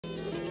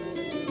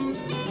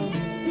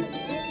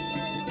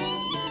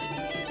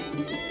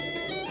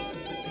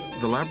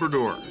The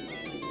Labrador,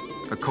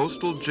 a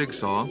coastal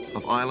jigsaw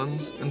of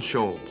islands and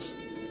shoals,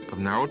 of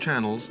narrow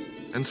channels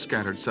and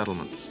scattered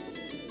settlements.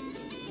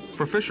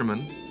 For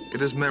fishermen,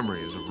 it is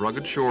memories of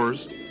rugged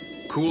shores,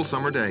 cool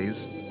summer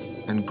days,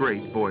 and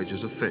great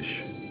voyages of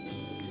fish.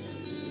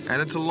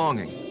 And it's a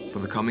longing for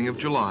the coming of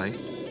July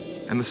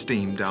and the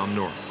steam down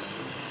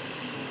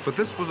north. But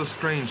this was a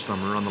strange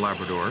summer on the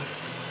Labrador.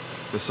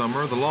 The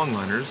summer the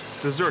Longliners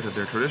deserted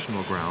their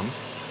traditional grounds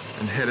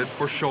and headed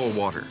for shoal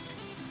water.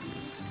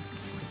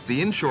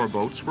 The inshore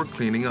boats were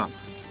cleaning up.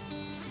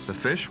 The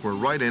fish were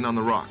right in on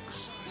the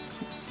rocks,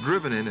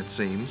 driven in, it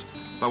seems,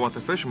 by what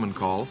the fishermen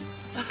call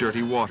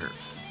dirty water.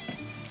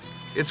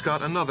 It's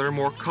got another,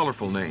 more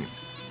colorful name,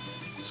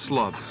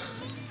 slub.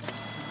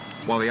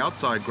 While the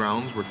outside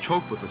grounds were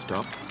choked with the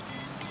stuff,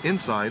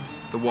 inside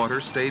the water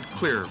stayed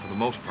clear for the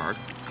most part,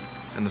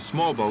 and the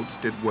small boats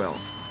did well.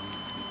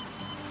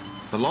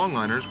 The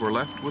Longliners were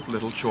left with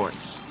little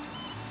choice.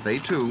 They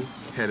too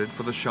headed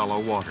for the shallow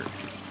water.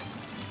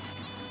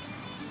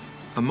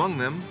 Among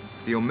them,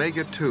 the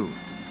Omega-2,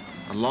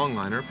 a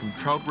longliner from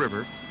Trout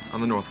River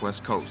on the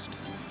northwest coast.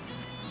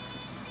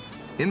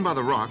 In by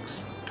the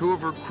rocks, two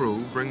of her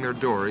crew bring their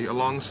dory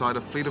alongside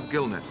a fleet of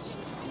gill nets.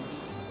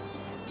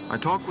 I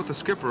talked with the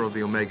skipper of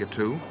the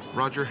Omega-2,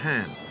 Roger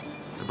Hand,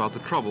 about the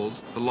troubles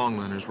the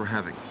longliners were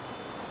having.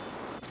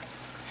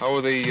 How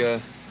are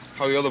the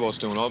other boats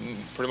doing? All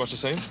pretty much the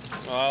same?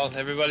 Well,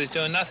 everybody's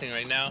doing nothing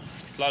right now.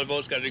 A lot of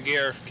boats got their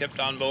gear kept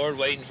on board,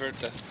 waiting for it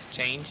to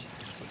change.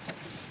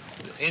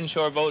 The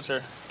inshore boats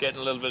are getting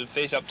a little bit of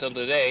fish up till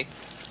today.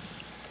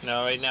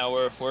 Now, right now,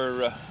 we're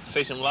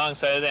fishing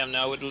alongside of them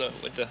now with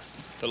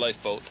the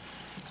lifeboat.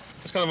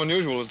 It's kind of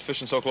unusual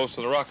fishing so close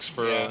to the rocks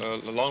for a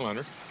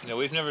longliner. Yeah,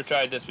 we've never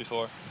tried this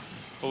before,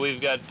 but we've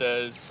got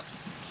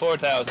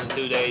 4,000 in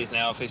 2 days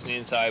now fishing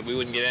inside. We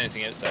wouldn't get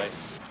anything outside.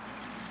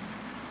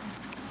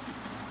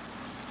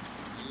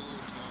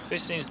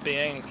 Fish seems to be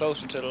hanging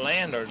closer to the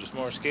land or just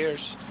more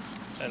scarce,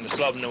 and the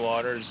slub in the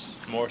water is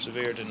more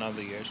severe than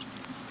other years.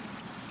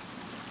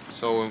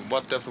 So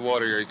what depth of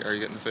water are you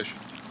getting the fish?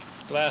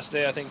 Last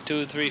day, I think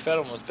 2 or 3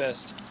 fathom was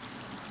best.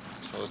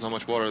 So there's not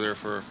much water there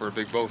for a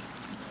big boat?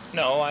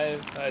 No, I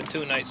had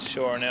 2 nights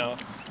ashore now,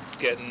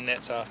 getting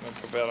nets off my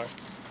propeller.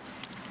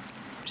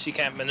 She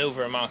can't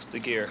maneuver amongst the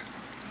gear.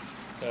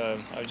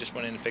 I just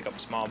went in to pick up a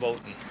small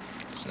boat and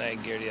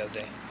snag gear the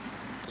other day.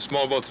 The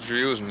small boat that you're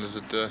using, is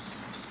it,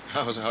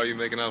 how are you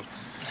making out?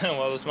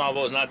 Well, the small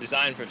boat's not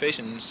designed for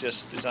fishing, it's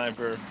just designed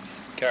for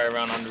carry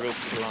around on the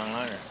roof to the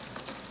longliner.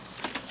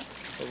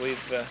 But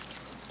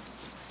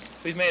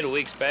we've made a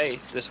week's pay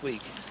this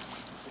week.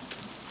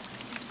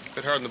 A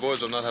bit hard on the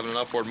boys though, not having an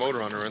outboard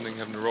motor on or anything,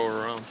 having to row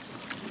her around.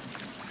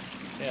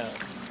 Yeah,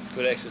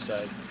 good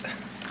exercise.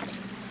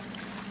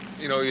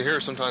 You know, you hear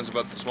sometimes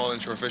about the small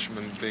inshore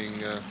fishermen being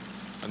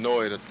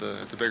annoyed at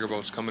the bigger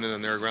boats coming in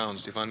on their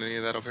grounds. Do you find any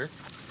of that up here?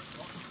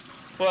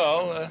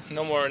 Well,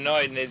 no more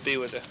annoyed than they'd be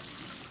with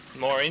the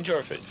more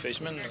inshore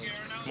fishermen.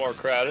 It's more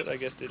crowded. I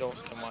guess they don't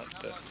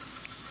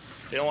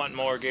want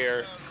more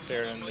gear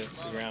there than the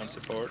ground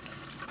support.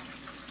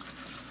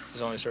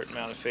 There's only a certain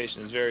amount of fish,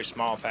 and there's very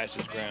small patches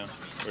of ground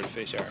where the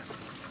fish are.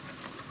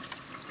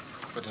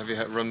 But have you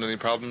run any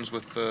problems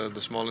with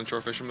the small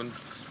inshore fishermen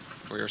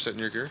where you're setting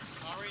your gear?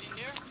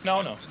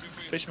 No.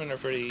 Fishermen are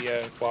pretty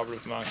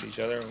cooperative amongst each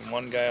other.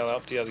 One guy will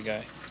help the other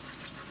guy.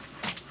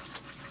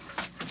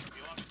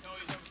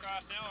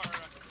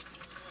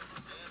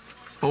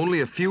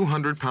 Only a few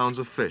hundred pounds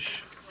of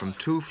fish from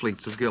 2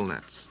 fleets of gill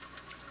nets.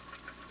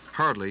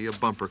 Hardly a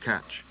bumper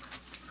catch.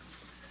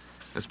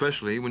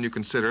 Especially when you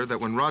consider that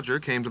when Roger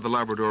came to the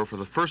Labrador for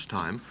the first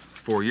time,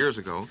 4 years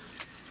ago,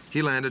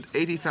 he landed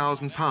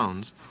 80,000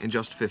 pounds in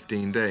just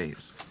 15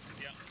 days.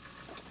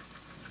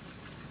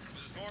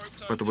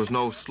 But there was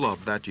no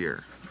slub that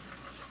year.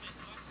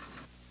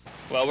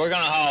 Well, we're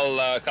going to haul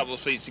a couple of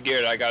fleets of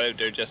gear that I got out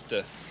there just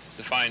to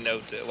find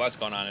out what's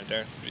going on out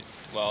there.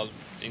 Well,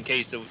 in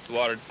case the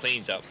water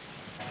cleans up.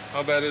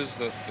 How bad is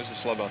the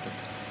slub out there?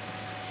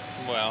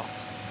 Well,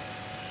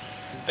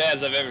 as bad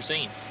as I've ever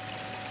seen.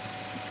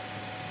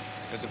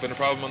 Has it been a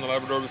problem on the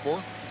Labrador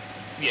before?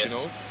 Yes. You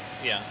know it?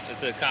 Yeah,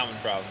 it's a common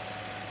problem.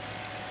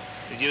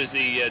 It's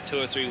usually 2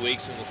 or 3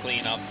 weeks and it'll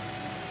clean up.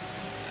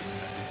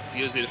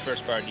 Usually the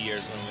first part of the year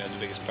is when we have the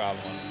biggest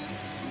problem on it.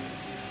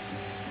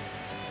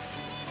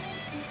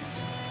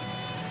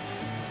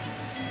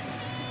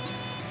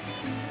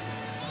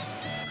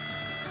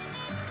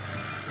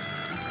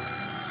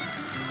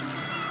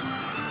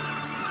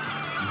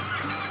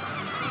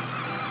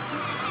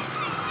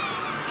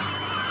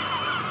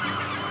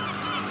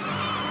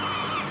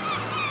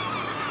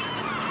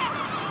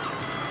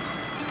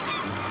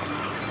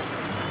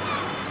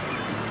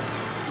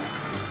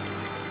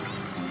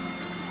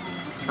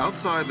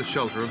 Outside the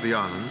shelter of the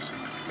islands,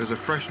 there's a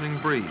freshening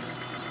breeze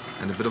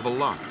and a bit of a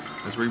lock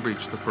as we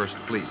reach the first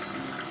fleet.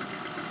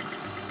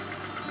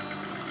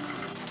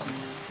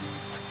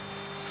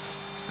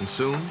 And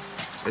soon,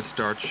 it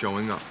starts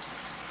showing up.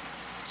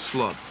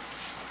 Slub.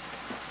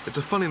 It's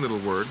a funny little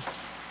word,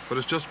 but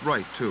it's just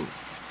right, too.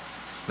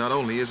 Not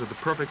only is it the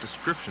perfect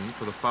description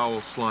for the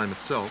foul slime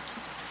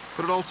itself,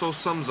 but it also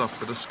sums up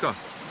the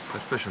disgust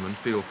that fishermen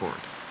feel for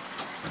it.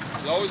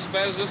 Is it always as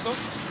bad as this, though?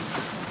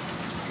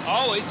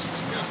 Always.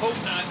 I hope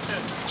not.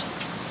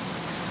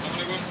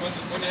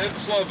 When you hit the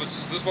slub,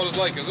 is this what it's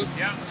like, is it?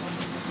 Yeah,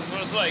 that's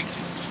what it's like.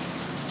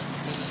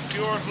 This is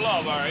pure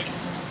slub, all right.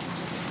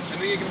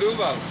 Anything you can do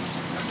about it?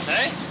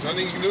 Hey?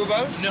 Nothing you can do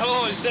about it?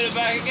 No, and set it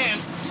back again.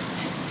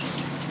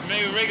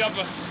 Maybe rig up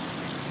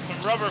some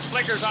rubber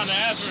flickers on the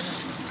asper,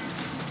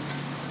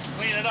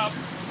 clean it up,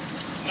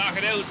 knock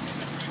it out.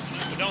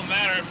 It don't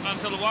matter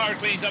until the water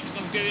cleans up. It's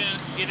going to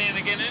get in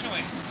again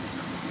anyway.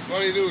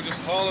 What do?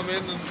 Just haul them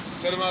in and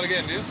set them out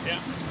again, do you? Yeah.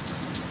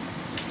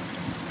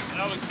 And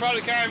I would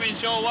probably carry them in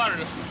shoal water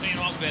to clean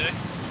them up a bit.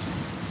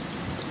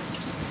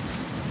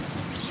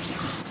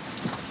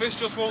 Fish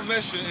just won't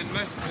mesh in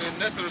nets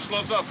that are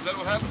slubbed up. Is that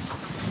what happens?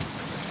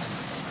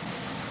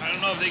 I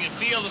don't know if they can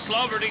feel the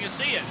slub or they can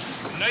see it.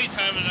 At night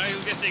time, and I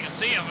guess they can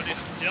see them, but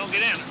they don't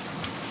get in.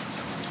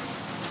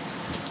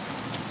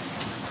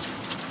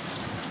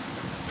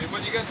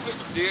 When you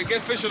do you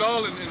get fish at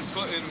all in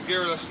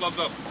gear that's slubbed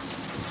up?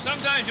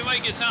 Sometimes you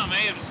might get some,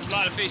 if it's a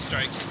lot of fish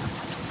strikes.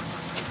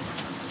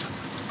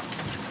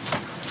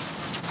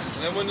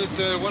 And then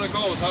when it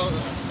goes, how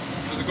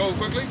does it go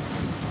quickly?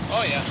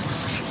 Oh yeah.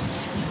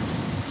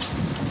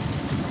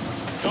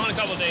 Go in a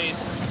couple of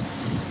days.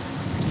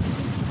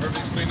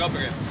 Everything's cleaned up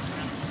again.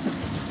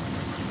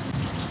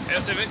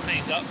 Yes, if it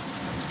cleans up.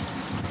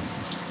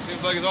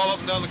 Seems like it's all up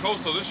and down the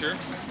coast though this year.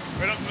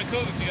 Right up to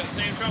McCook, you got the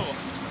same trouble.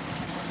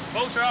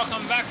 Boats are all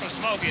coming back from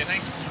Smoky, I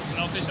think.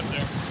 No fish up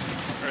there.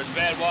 Or it's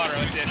bad water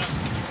like this.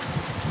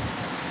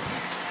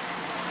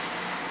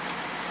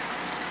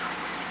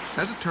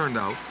 As it turned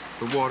out,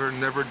 the water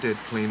never did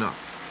clean up.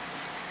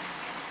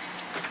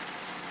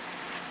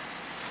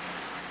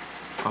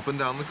 Up and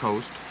down the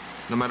coast,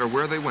 no matter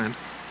where they went,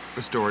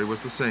 the story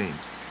was the same.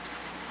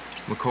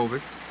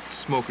 Makovic,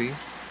 Smoky,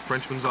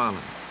 Frenchman's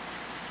Island.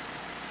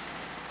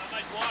 Not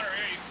much water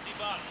here, you can see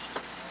bottom.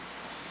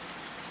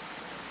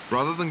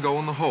 Rather than go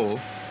in the hole,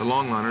 the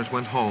Longliners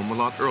went home a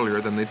lot earlier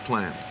than they'd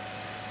planned.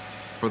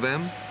 For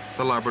them,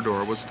 the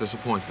Labrador was a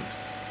disappointment,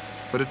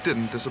 but it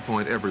didn't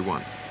disappoint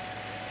everyone.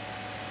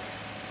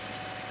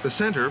 The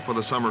center for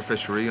the summer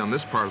fishery on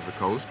this part of the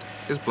coast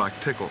is Black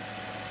Tickle.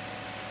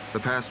 The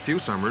past few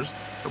summers,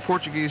 a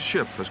Portuguese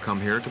ship has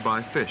come here to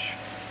buy fish,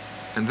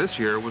 and this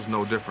year was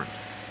no different.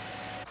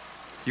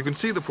 You can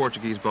see the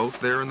Portuguese boat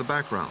there in the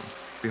background,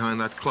 behind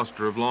that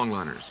cluster of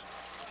Longliners.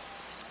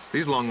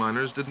 These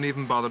Longliners didn't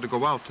even bother to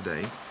go out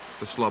today.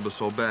 The slub is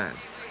so bad.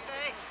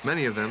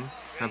 Many of them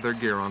have their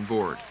gear on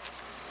board.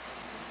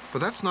 But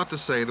that's not to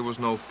say there was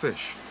no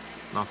fish,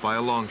 not by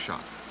a long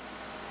shot.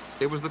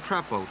 It was the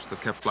trap boats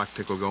that kept Black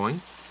Tickle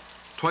going.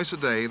 Twice a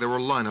day there were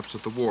lineups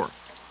at the wharf.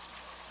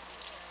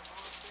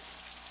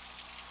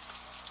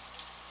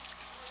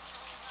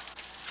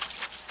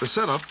 The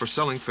setup for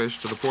selling fish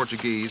to the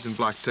Portuguese in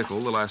Black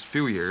Tickle the last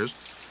few years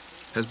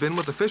has been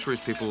what the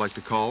fisheries people like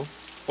to call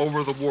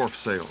over-the-wharf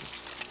sales.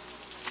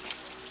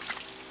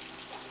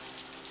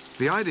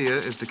 The idea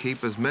is to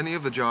keep as many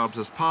of the jobs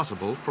as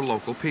possible for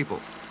local people.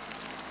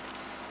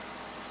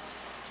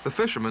 The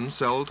fishermen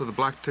sell to the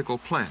Black Tickle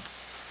plant,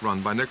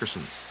 run by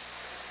Nickersons.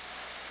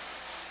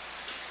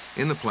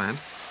 In the plant,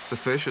 the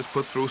fish is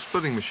put through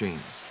splitting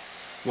machines,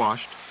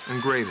 washed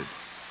and graded.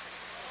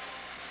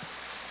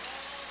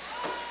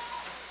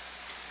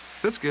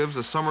 This gives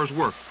a summer's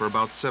work for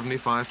about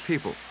 75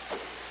 people.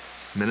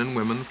 Men and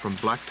women from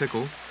Black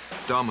Tickle,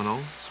 Domino,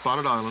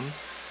 Spotted Islands,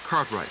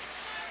 Cartwright,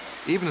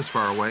 even as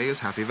far away as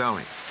Happy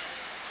Valley.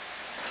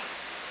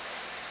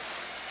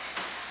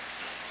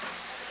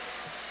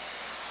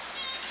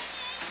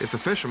 If the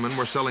fishermen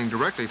were selling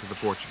directly to the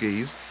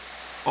Portuguese,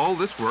 all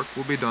this work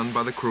will be done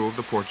by the crew of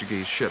the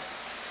Portuguese ship.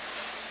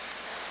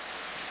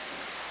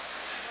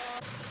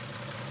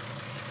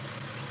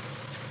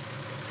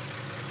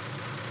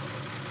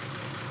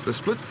 The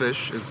split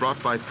fish is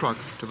brought by truck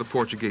to the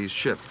Portuguese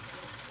ship.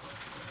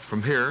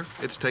 From here,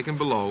 it's taken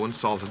below and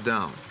salted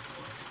down.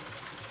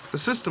 The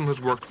system has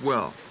worked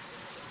well,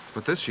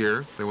 but this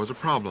year there was a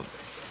problem.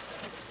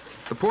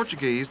 The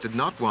Portuguese did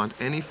not want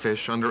any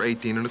fish under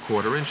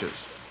 18¼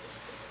 inches.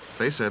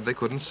 They said they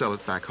couldn't sell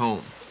it back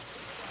home.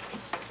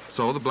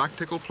 So the Black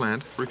Tickle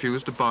plant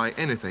refused to buy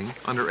anything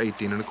under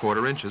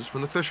 18¼ inches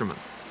from the fishermen,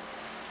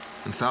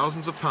 and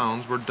thousands of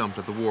pounds were dumped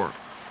at the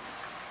wharf.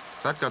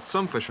 That got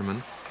some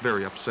fishermen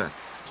very upset.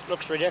 It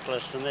looks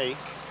ridiculous to me.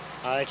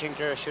 I think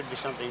there should be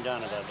something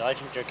done about it. I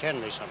think there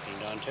can be something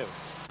done too.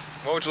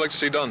 What would you like to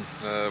see done?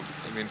 I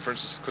mean, for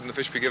instance, couldn't the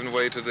fish be given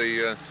away to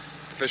the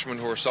fishermen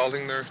who are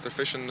salting their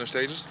fish in their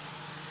stages?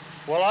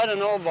 Well, I don't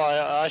know, boy.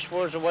 I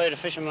suppose the way the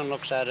fisherman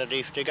looks at it,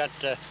 if they got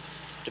to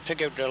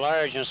pick out their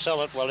large and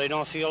sell it, well, they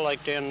don't feel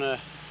like then,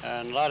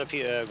 and a lot of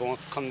people are going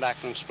to come back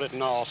and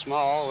splitting all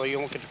small, well, you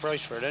won't get the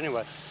price for it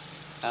anyway.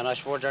 And I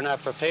suppose they're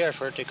not prepared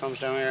for it. They comes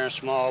down here in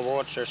small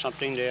boats or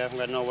something. They haven't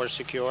got nowhere to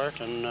secure it,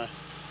 and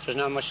there's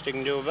not much they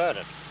can do about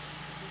it.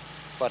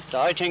 But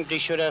I think they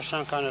should have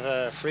some kind of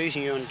a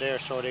freezing unit there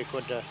so they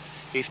could,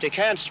 if they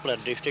can't split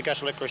it, if they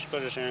got liquor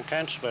splitters there and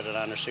can't split it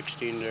under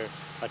 16 there,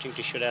 I think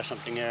they should have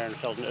something there in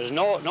Felton. There's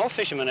no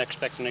fisherman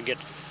expecting to get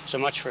so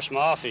much for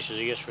small fish as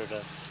he is for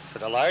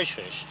the large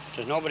fish.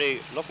 There's nobody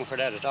looking for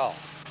that at all.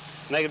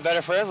 Make it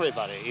better for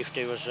everybody if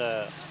they was,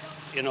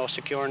 you know,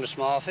 securing the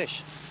small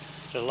fish.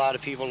 There's a lot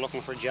of people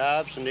looking for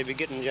jobs, and they'd be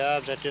getting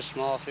jobs at this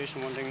small fish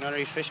and one thing or another.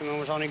 These fishermen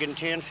was only getting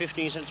 10,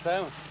 15 cents a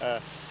pound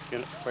you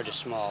know, for this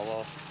small.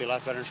 Well, it'd be a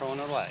lot better than throwing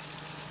it away.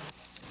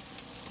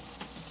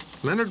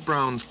 Leonard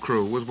Brown's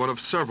crew was one of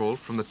several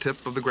from the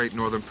tip of the Great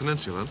Northern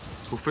Peninsula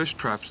who fished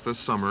traps this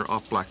summer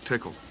off Black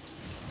Tickle.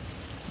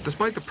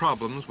 Despite the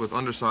problems with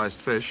undersized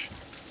fish,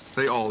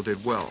 they all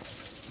did well.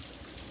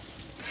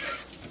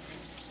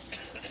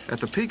 At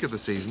the peak of the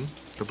season,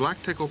 the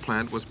Black Tickle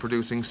plant was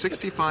producing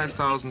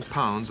 65,000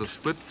 pounds of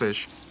split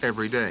fish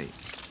every day,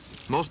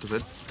 most of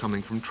it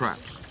coming from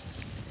traps.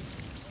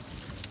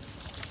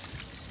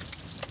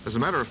 As a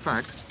matter of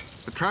fact,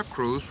 the trap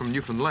crews from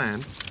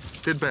Newfoundland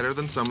did better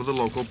than some of the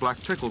local Black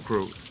Tickle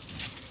crews.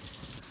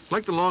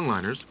 Like the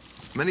Longliners,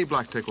 many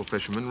Black Tickle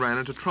fishermen ran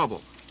into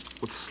trouble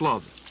with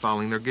slub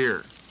fouling their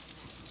gear.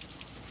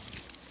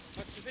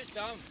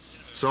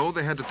 So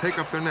they had to take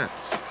up their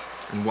nets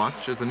and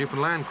watch as the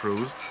Newfoundland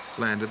crews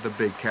landed the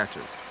big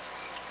catches.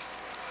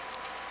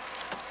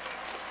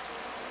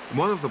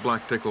 One of the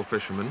Black Tickle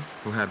fishermen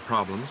who had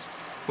problems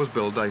was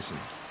Bill Dyson.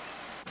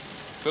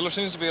 Bill, there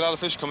seems to be a lot of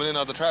fish coming in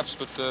out of the traps,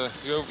 but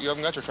you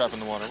haven't got your trap in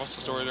the water. What's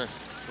the story there?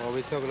 Well,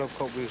 we took it up a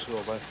couple weeks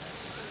ago, but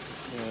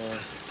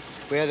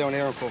we had it on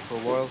air for a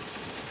while.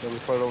 Then we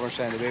put it over in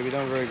Sandy Bay. We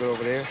done very good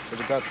over there, but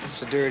it got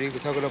so dirty. We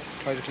took it up,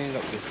 tried to clean it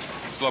up a bit.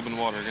 Slub in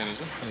water again, is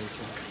it? Right,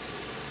 yeah.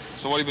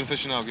 So what have you been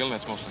fishing now? Gill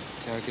nets mostly?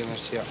 Yeah, gill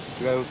nets, yeah.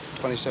 We got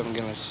 27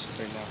 gill nets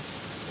right now.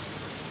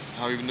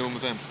 How have you been doing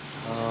with them?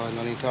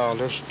 Nothing at all.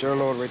 They're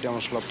loaded right down the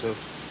slub too.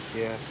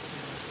 Yeah.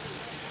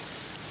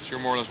 So you're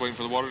more or less waiting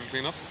for the water to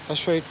clean up?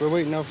 That's right. We're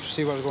waiting up to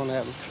see what's going to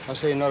happen. I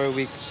say another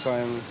week's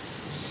time,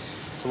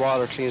 the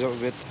water cleans up a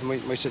bit, and we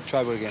might sit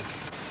tribal again.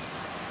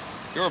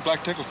 You're a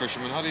Black Tickle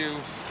fisherman. How do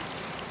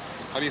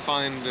you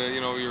find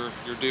you know, your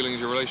dealings,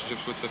 your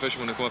relationships with the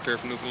fishermen that come up here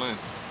from Newfoundland?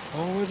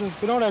 Oh,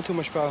 we don't have too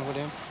much problem with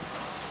them.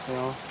 You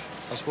know,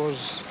 I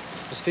suppose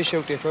there's fish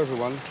out there for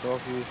everyone. So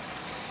if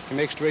you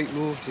make the right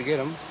move to get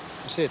them,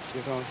 that's it.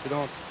 If you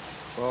don't,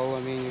 well, I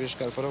mean, you just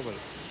got to put up with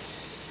it.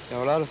 You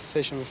know, a lot of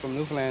fishermen from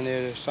Newfoundland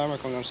there, the summer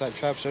coming on side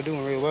traps, they're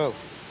doing really well.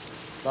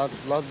 A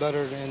lot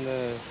better than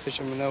the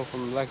fishermen now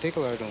from Black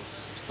Tickle are doing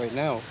right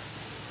now.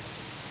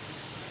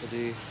 But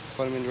they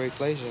put them in the right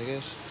places, I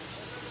guess.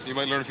 So you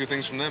might learn a few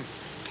things from them.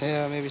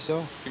 Yeah, maybe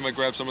so. You might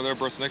grab some of their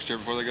berths next year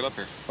before they get up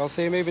here. I'll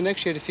say maybe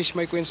next year the fish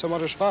might go in some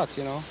other spot,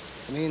 you know.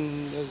 I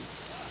mean,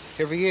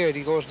 every year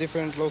he goes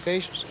different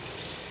locations.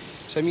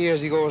 Some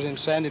years he goes in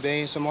Sandy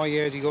Bay, and some more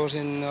years he goes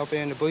in up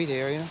in the Bateau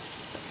area, you know.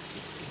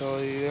 So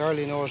he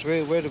hardly knows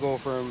where to go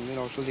for him, you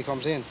know, till he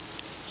comes in.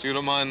 So you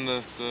don't mind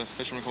the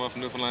fishermen coming up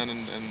from Newfoundland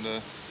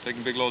and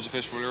taking big loads of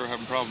fish where you're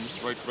having problems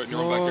right in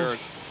your own backyard?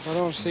 I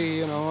don't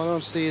see,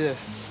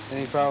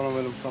 any problem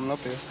with them coming up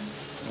here.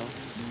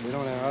 You know.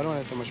 I don't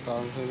have too much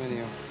problem with them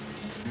anyhow.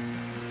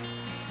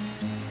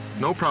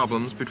 No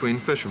problems between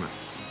fishermen,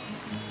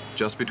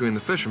 just between the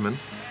fishermen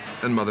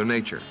and Mother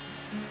Nature.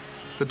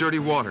 The dirty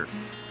water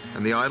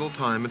and the idle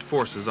time it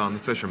forces on the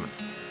fishermen.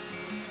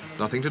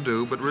 Nothing to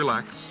do but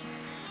relax,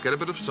 get a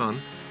bit of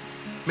sun,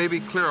 maybe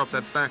clear up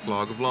that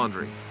backlog of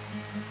laundry,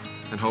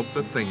 and hope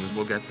that things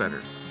will get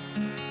better.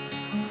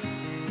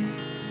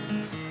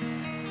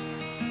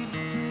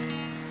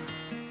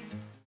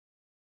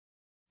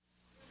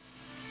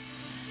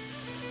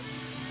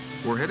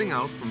 We're heading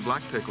out from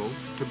Black Tickle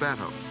to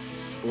Bateau,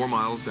 4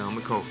 miles down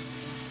the coast.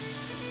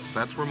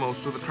 That's where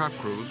most of the trap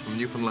crews from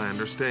Newfoundland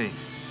are staying.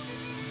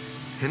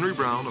 Henry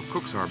Brown of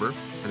Cook's Harbor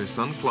and his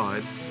son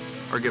Clyde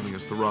are giving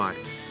us the ride.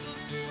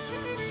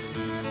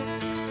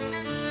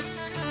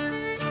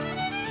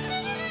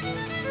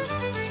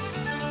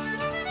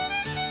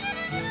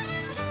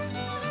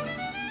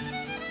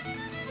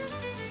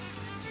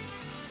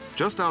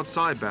 Just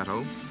outside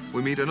Bateau,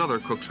 we meet another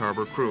Cook's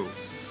Harbor crew,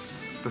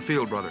 the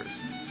Field Brothers.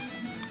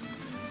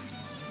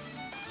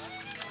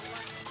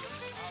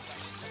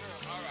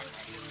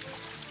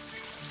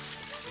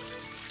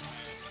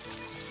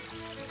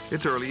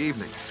 It's early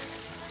evening.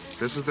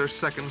 This is their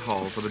second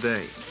haul for the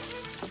day.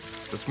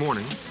 This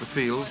morning, the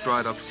Fields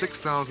dried up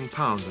 6,000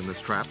 pounds in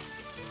this trap.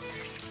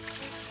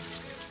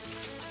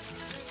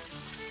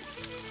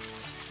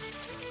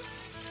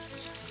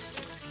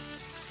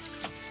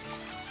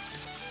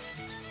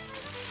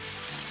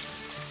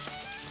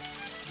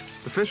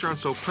 The fish aren't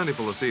so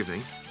plentiful this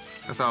evening,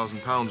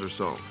 1,000 pounds or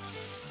so.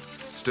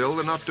 Still,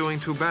 they're not doing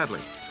too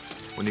badly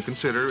when you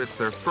consider it's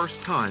their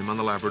first time on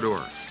the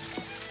Labrador.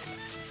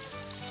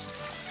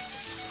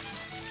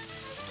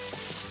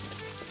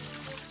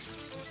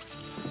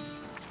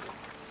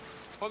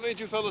 What made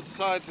you fellas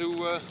decide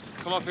to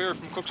come up here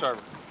from Cook's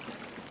Harbor?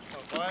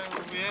 Well,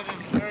 we had a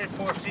very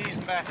poor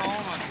season back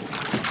home,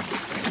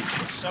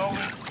 and so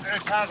we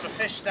heard part of the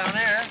fish down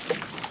there.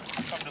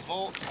 Come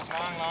boat,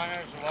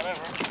 longliners, or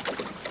whatever.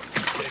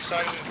 They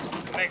decided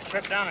to make a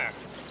trip down there.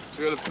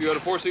 So you had a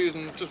poor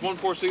season, just one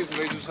poor season,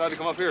 they just decided to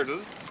come up here, did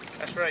it?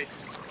 That's right.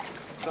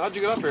 So how'd you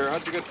get up here?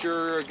 How'd you get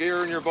your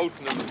gear and your boat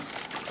and everything?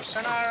 We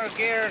sent our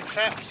gear and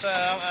traps,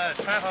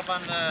 trap up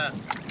on the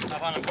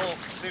boat,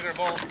 bigger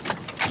boat,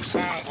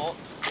 salmon boat,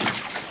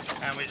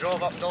 and we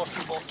drove up those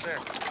two boats there.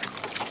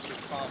 Two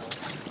small boats.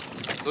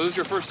 So this is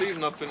your first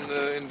season up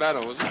in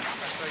Bateau, is it?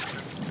 That's right,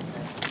 sir.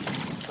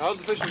 So how's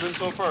the fishing been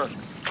so far?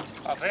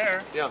 Up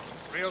there? Yeah.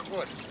 Real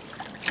good.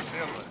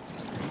 Real good.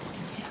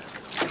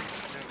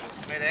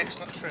 Made an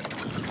excellent trip.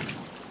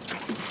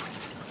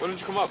 When did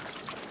you come up?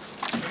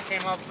 We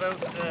came up about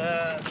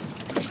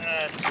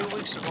 2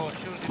 weeks ago,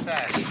 Tuesday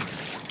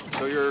past.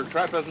 So your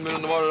trap hasn't been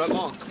in the water that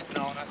long?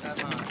 No, not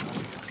that long.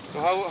 So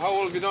how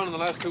old have you done in the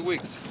last 2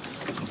 weeks?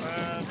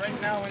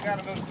 Right now we got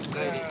about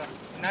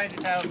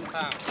 90,000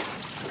 pounds.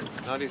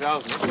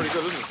 90,000, that's pretty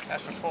good, isn't it?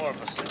 That's for 4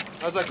 of us.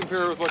 How does that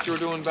compare with what you were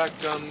doing back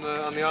on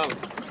the island?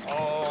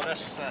 Oh,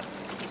 that's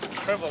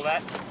triple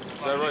that.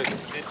 Is that right?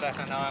 Did back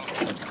on the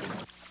island.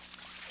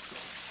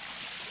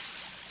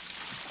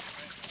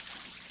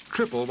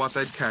 Triple what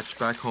they'd catch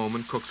back home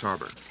in Cook's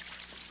Harbour.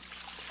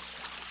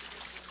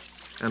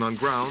 And on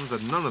grounds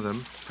that none of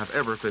them have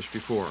ever fished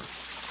before.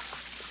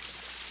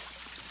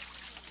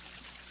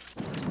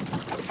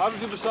 How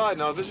did you decide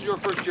now? This is your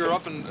first year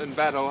up in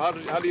Bateau. How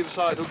do you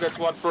decide who gets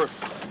what berth?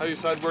 How do you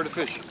decide where to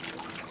fish?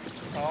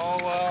 Oh,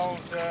 well,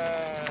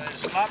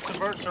 there's lots of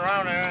birds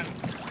around there, and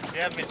they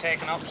haven't been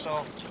taken up,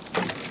 so.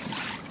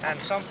 And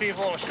some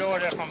people ashore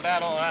there from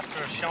Bateau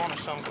after showing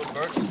us some good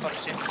birds, put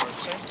us in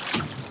birds, see?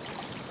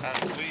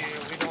 And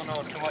we don't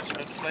know too much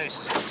about the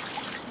places.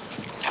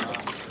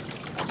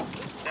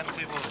 Them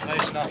people was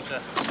nice enough to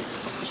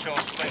show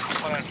us the place to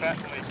put our trap,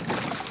 and we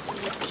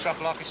struck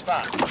a lucky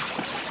spot.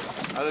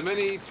 Are there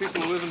many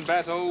people who live in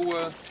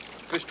Bateau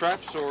fish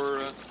traps,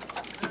 or?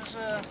 There's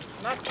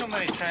not too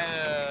many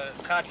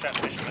cod trap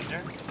fishermen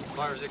there.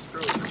 5 or 6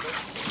 crews.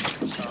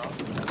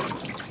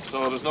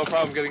 So there's no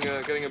problem getting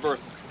a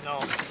berth? No.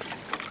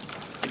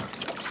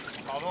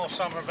 Although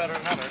some are better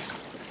than others.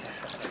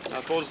 I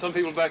suppose some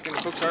people back in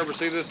Cook's Harbour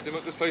see this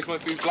place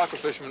might be block of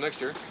fishermen next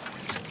year.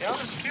 Yeah,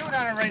 there's a few down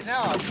there right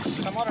now.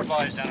 Some other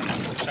boys down in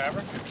Cook's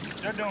Harbour.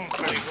 They're doing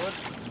pretty good.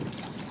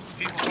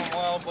 People from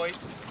Wild White,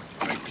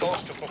 very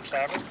close to Cook's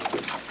Harbour.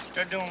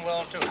 They're doing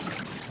well too.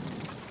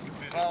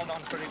 We've all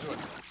done pretty good.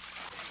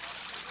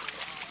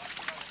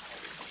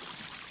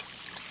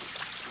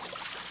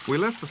 We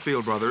left the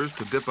Field brothers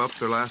to dip up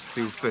their last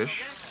few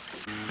fish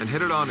and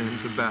headed on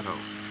into Bateau.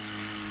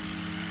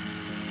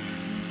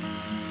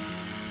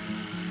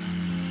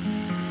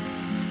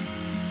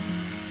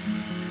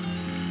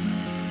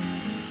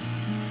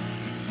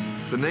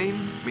 The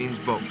name means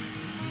boat,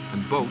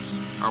 and boats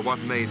are what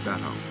made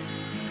Bateau.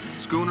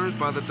 Schooners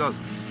by the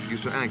dozens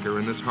used to anchor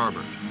in this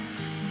harbor,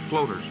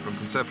 floaters from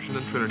Conception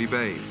and Trinity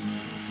Bays,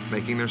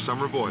 making their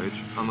summer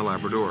voyage on the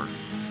Labrador.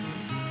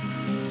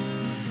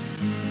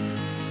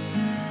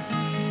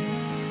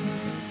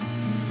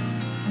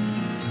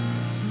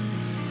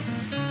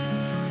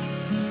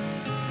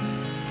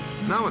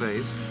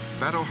 Nowadays,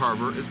 Bateau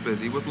Harbor is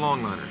busy with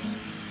longliners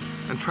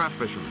and trap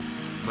fishermen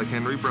like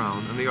Henry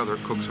Brown and the other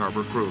Cook's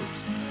Harbour crews.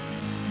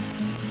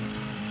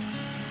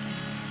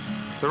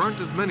 There aren't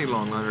as many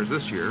longliners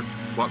this year,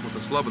 what with the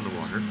slub in the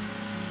water.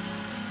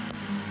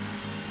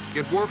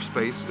 Yet wharf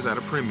space is at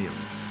a premium.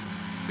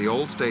 The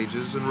old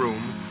stages and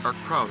rooms are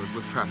crowded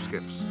with trap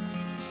skiffs.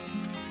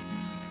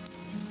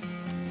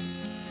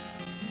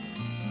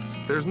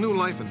 There's new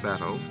life in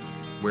Bateau,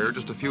 where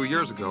just a few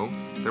years ago,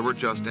 there were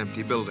just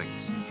empty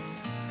buildings.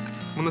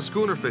 When the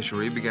schooner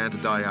fishery began to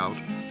die out,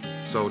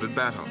 so did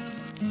Bateau,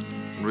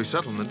 and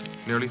resettlement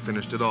nearly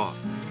finished it off.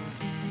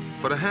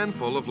 But a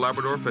handful of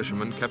Labrador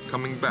fishermen kept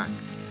coming back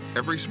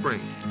every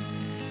spring,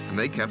 and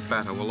they kept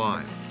Bateau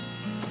alive.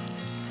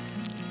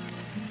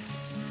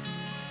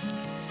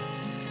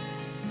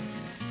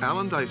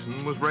 Alan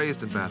Dyson was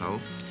raised in Bateau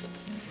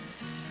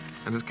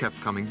and has kept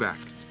coming back.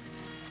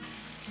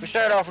 We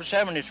started off with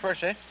salmon this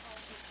first, and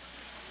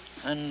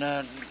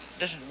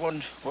this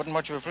wasn't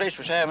much of a place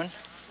for salmon.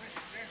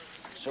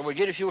 So we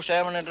get a few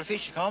salmon and the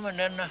fish to come, and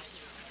then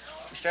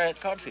we started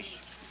codfish.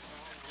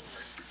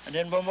 And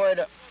then one way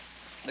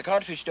the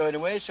codfish died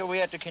away, so we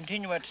had to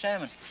continue at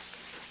salmon.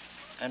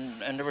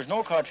 And there was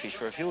no codfish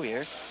for a few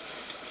years,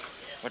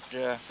 but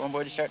one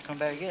boy they started to come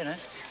back again,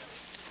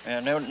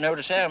 And now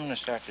the salmon has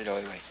started to die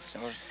away. So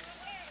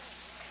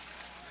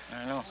I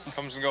don't know.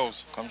 Comes and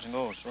goes. Comes and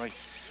goes, right.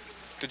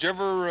 Did you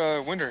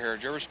ever winter here?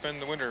 Did you ever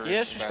spend the winter?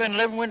 Yes, we spent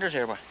 11 winters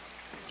here, boy.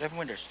 11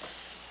 winters.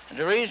 And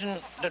the reason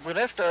that we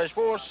left there, I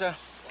suppose,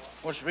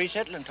 was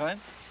resettling time.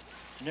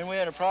 And then we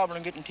had a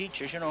problem getting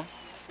teachers, you know.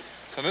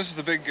 So this is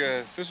the big.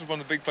 This is one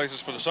of the big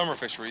places for the summer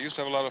fishery. You used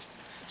to have a lot of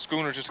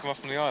schooners just come up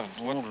from the island.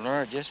 Oh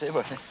Lord, yes, they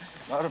were.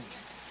 A lot of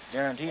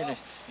guaranteed.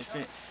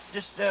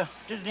 This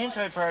is the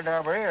inside part of the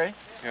harbour here,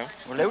 Yeah.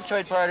 Well, the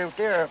outside part out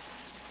there,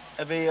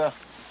 it'd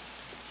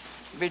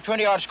be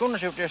 20 odd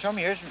schooners out there some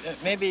years.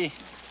 Maybe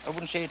I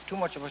wouldn't say too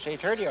much if I say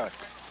 30 odd.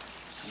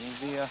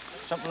 It'd be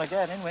something like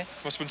that anyway.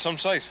 Must have been some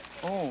sight.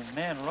 Oh,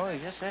 man alive,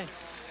 yes, say.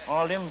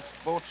 All them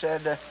boats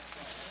had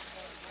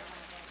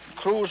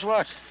crews,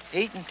 what?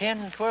 8 and 10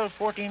 and 12,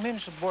 14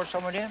 minutes aboard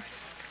some of them.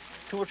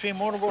 2 or 3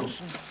 motorboats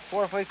and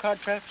 4 or 5 cod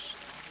traps.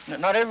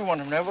 Not every one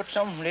of them now, but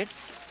some of them did.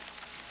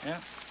 Yeah.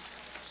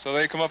 So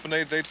they come up and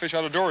they'd fish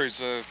out of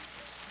dories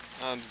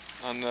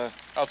and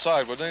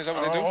outside, wouldn't they? Is that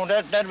what they do? Oh,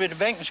 that'd be the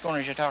banking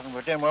schooners you're talking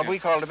about. Then what we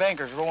call the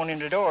bankers, rowing in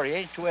the dory,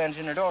 eh? 2 ends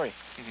in the dory.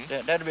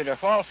 That'd be their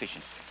fall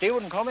fishing. They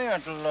wouldn't come here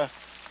until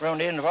around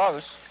the end of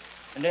August,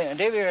 and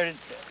they'd be here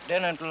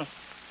then until,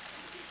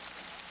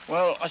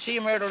 well, I see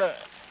them here till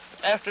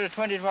after the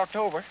 20th of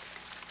October.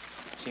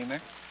 See them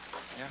here.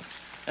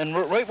 Yeah. And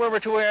right where we're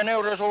to here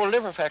now, there's old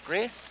liver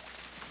factory.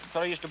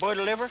 So I used to boil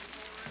the liver,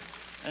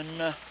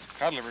 and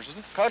Cod livers, is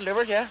it? cod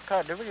livers, yeah,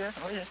 cod livers, yeah.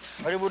 Oh, yeah.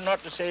 I wouldn't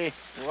have to say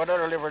what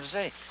other liver to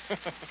say.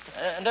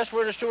 And that's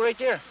where there's 2 right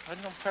there. I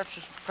don't know,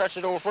 perhaps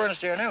the old furnace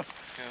there now.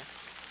 Yeah.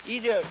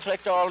 He'd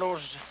collect all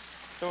those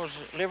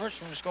livers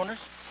from the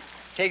schooners,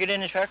 take it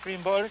in his factory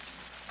and boil it,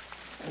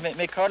 and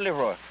make cod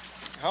liver oil.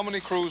 How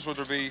many crews would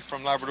there be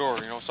from Labrador?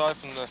 You know, aside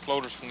from the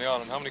floaters from the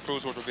island, how many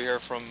crews would there be here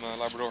from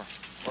Labrador?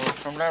 Well,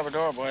 from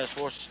Labrador, boy, I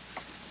suppose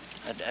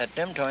at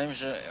them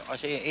times, I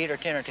say 8 or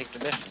 10 would take the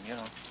best one, you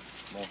know,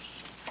 most.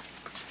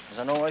 As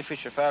I know, I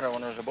fished with father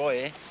when I was a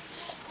boy, eh?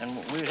 And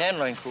we was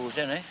handline crews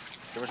then, eh?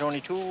 There was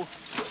only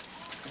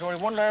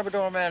 1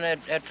 Labrador man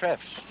had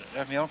traps.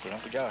 That's my uncle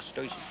Josh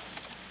Dicey.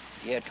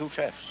 He had 2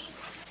 traps.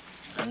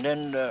 And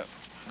then the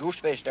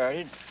Goose Bay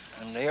started,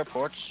 and the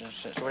airports,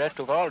 so that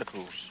took all the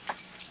crews.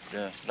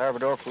 The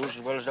Labrador crews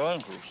as well as the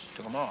island crews,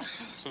 took them all.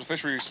 So the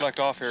fishery slacked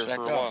off here for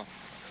a while?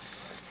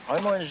 I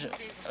mind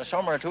a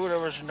summer or 2, there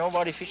was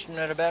nobody fishing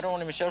at a Bateau,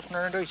 only myself and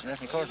Aaron Dyson, that's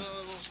my cousin.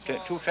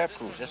 2 trap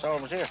crews, that's all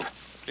was there.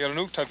 You got a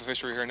new type of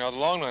fishery here now. The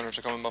Longliners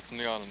are coming up from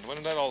the island. When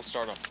did that all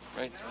start up?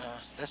 Right,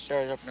 that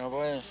started up now,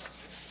 boy.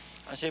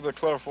 I say about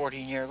 12 or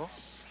 14 years ago.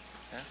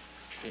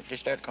 Yeah. They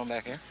started to come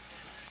back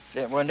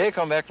here. When they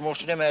come back,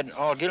 most of them had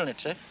all gill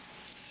nets, eh?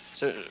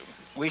 So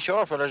we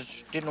shore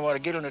fellas didn't know what a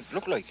gill net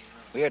looked like.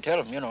 We had to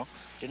tell them, you know,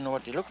 didn't know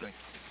what they looked like.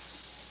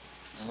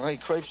 And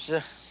right, cripes,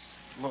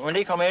 when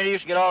they come here, they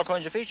used to get all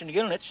kinds of fish in the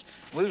gill nets.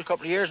 We was a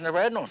couple of years and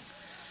never had none.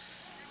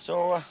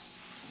 So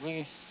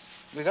we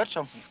got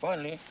some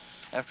finally.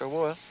 After a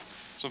while.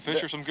 Some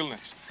fish or some gill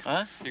nets?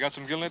 Huh? You got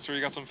some gill nets or you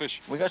got some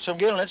fish? We got some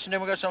gill nets and then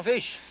we got some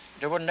fish.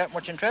 There wasn't that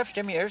much in traps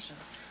them years.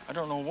 I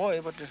don't know why,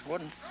 but there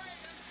wasn't.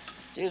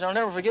 Geez, I'll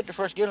never forget the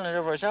first gill net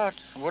ever I saw. It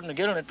wasn't a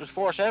gill net, it was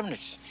 4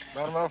 salmonids.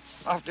 Brought them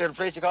off there to a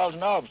place they called the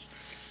Knobs.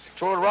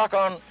 Throw a rock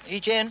on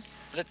each end,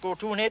 let go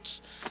 2 nets.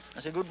 I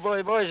said,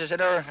 goodbye, boys. I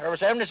said, our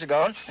salmonids are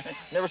gone.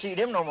 Never see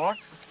them no more.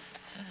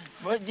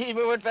 But geez,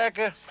 we went back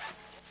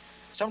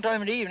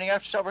sometime in the evening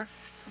after supper.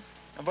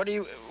 But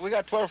we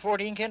got 12,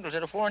 14 kindles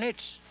out of 4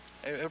 nets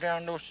out there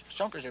on those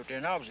sunkers out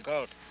there, Knobs, they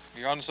call it.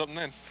 You on to something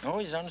then? Oh,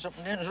 he's on to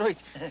something then, right.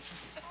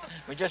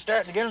 We just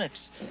started the gill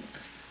nets.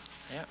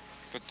 Yeah.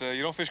 But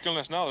you don't fish gill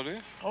nets now, do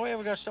you? Oh, yeah,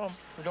 we got some.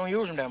 We don't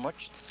use them that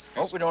much.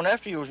 Oh, we don't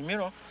have to use them, you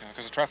know. Yeah,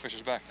 because the trap fish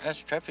is back.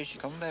 That's the trap fish is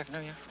coming back now,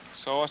 yeah.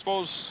 So I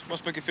suppose it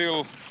must make you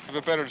feel a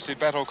bit better to see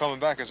Bateau coming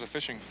back as a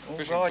fishing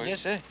God,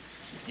 place. yes,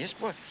 yes,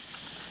 boy.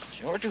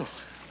 Sure do.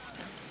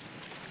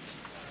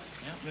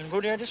 Yeah, been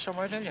good there this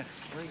summer, I tell you.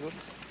 Very good.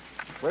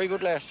 Very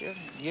good last year,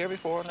 the year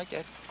before, and like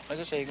that. Like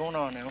I say, going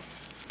on now.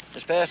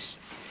 This past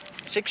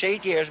 6,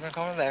 8 years, I've been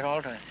coming back all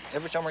the time.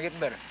 Every summer getting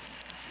better.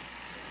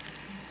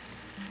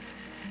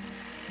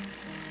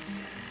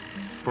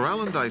 For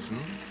Alan Dyson,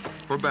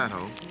 for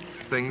Bateau,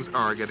 things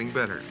are getting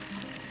better.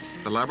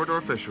 The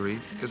Labrador fishery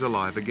is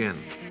alive again.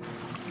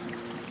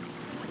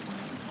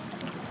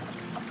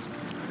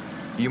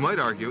 You might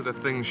argue that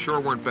things sure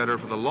weren't better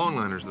for the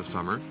Longliners this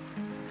summer,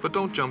 but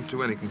don't jump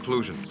to any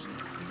conclusions.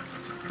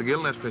 The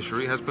gill net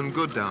fishery has been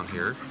good down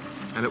here,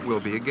 and it will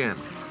be again.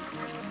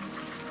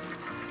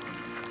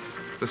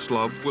 The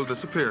slub will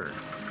disappear,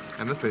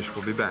 and the fish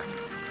will be back.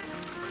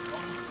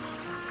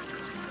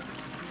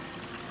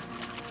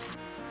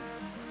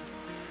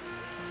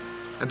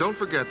 And don't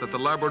forget that the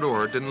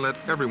Labrador didn't let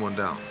everyone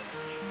down.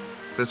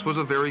 This was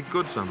a very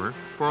good summer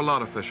for a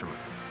lot of fishermen,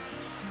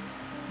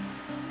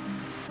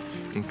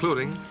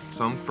 including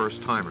some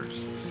first-timers.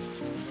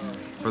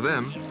 For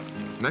them,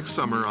 next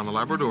summer on the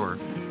Labrador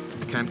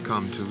can't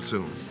come too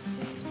soon.